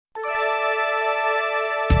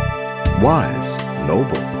wise,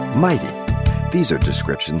 noble, mighty. These are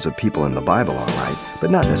descriptions of people in the Bible, all right,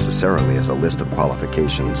 but not necessarily as a list of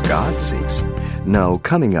qualifications God seeks. No,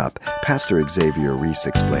 coming up, Pastor Xavier Reese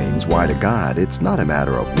explains why to God it's not a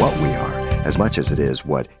matter of what we are, as much as it is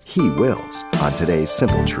what He wills on today's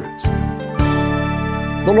Simple Truths.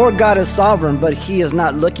 The Lord God is sovereign, but He is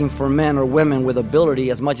not looking for men or women with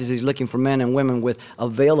ability as much as He's looking for men and women with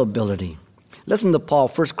availability. Listen to Paul,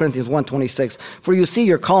 1 Corinthians 1:26. For you see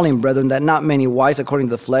your calling, brethren, that not many wise according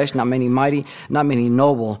to the flesh, not many mighty, not many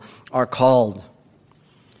noble are called.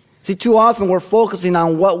 See, too often we're focusing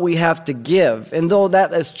on what we have to give. And though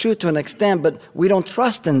that is true to an extent, but we don't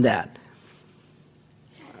trust in that.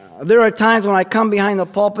 There are times when I come behind the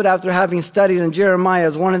pulpit after having studied in Jeremiah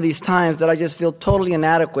as one of these times that I just feel totally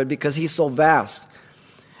inadequate because he's so vast.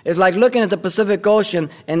 It's like looking at the Pacific Ocean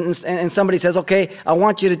and somebody says, okay, I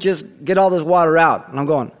want you to just get all this water out. And I'm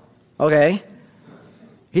going, okay.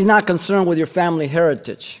 He's not concerned with your family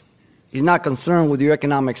heritage. He's not concerned with your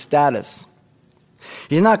economic status.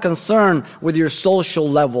 He's not concerned with your social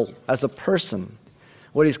level as a person.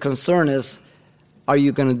 What he's concerned is, are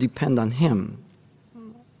you going to depend on Him?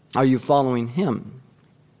 Are you following Him?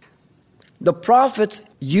 The prophets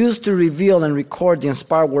used to reveal and record the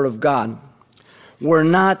inspired Word of God were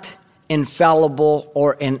not infallible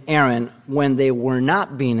or inerrant when they were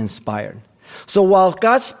not being inspired. So while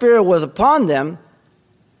God's Spirit was upon them,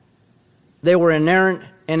 they were inerrant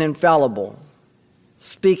and infallible,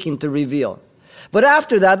 speaking to reveal. But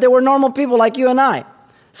after that, they were normal people like you and I.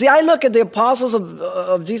 See, I look at the apostles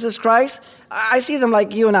of Jesus Christ, I see them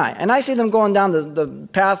like you and I see them going down the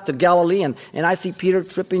path to Galilee, and I see Peter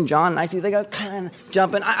tripping John, and I see they got kind of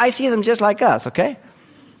jumping. I see them just like us, okay?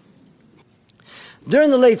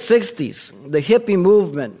 During the late 60s, the hippie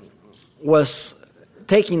movement was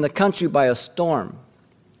taking the country by a storm.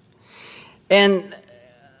 And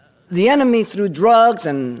the enemy, through drugs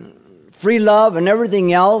and free love and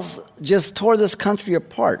everything else, just tore this country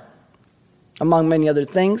apart, among many other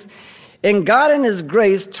things. And God in His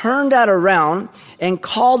grace turned that around and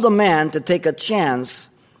called a man to take a chance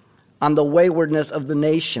on the waywardness of the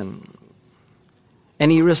nation.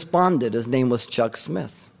 And he responded. His name was Chuck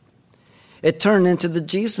Smith. It turned into the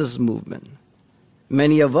Jesus movement.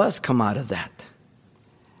 Many of us come out of that.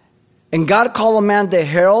 And God called a man to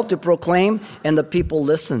herald, to proclaim, and the people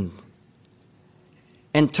listened.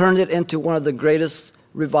 And turned it into one of the greatest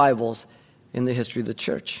revivals in the history of the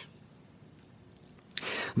church.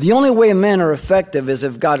 The only way men are effective is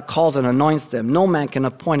if God calls and anoints them. No man can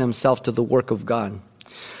appoint himself to the work of God.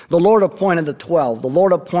 The Lord appointed the 12. The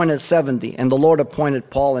Lord appointed 70. And the Lord appointed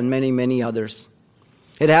Paul and many, many others.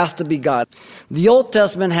 It has to be God. The Old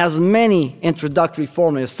Testament has many introductory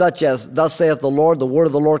formulas, such as, thus saith the Lord, the word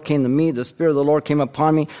of the Lord came to me, the Spirit of the Lord came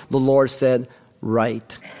upon me, the Lord said,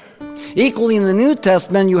 write. Equally in the New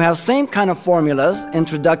Testament, you have same kind of formulas,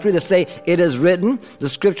 introductory, that say, it is written, the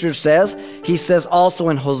Scripture says. He says also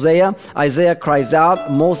in Hosea, Isaiah cries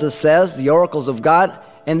out, Moses says, the oracles of God.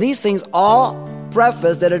 And these things all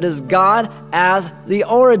preface that it is God as the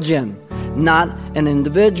origin, not an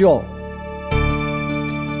individual.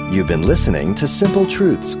 You've been listening to Simple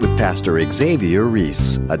Truths with Pastor Xavier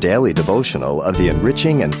Reese, a daily devotional of the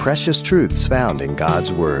enriching and precious truths found in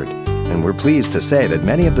God's Word. And we're pleased to say that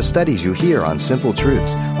many of the studies you hear on Simple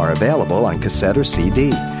Truths are available on cassette or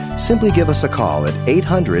CD. Simply give us a call at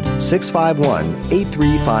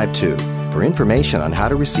 800-651-8352 for information on how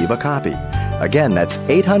to receive a copy. Again, that's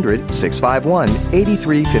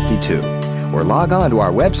 800-651-8352. Or log on to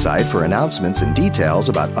our website for announcements and details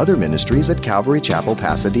about other ministries at Calvary Chapel,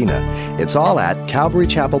 Pasadena. It's all at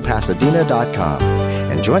calvarychapelpasadena.com.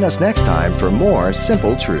 And join us next time for more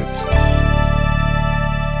Simple Truths.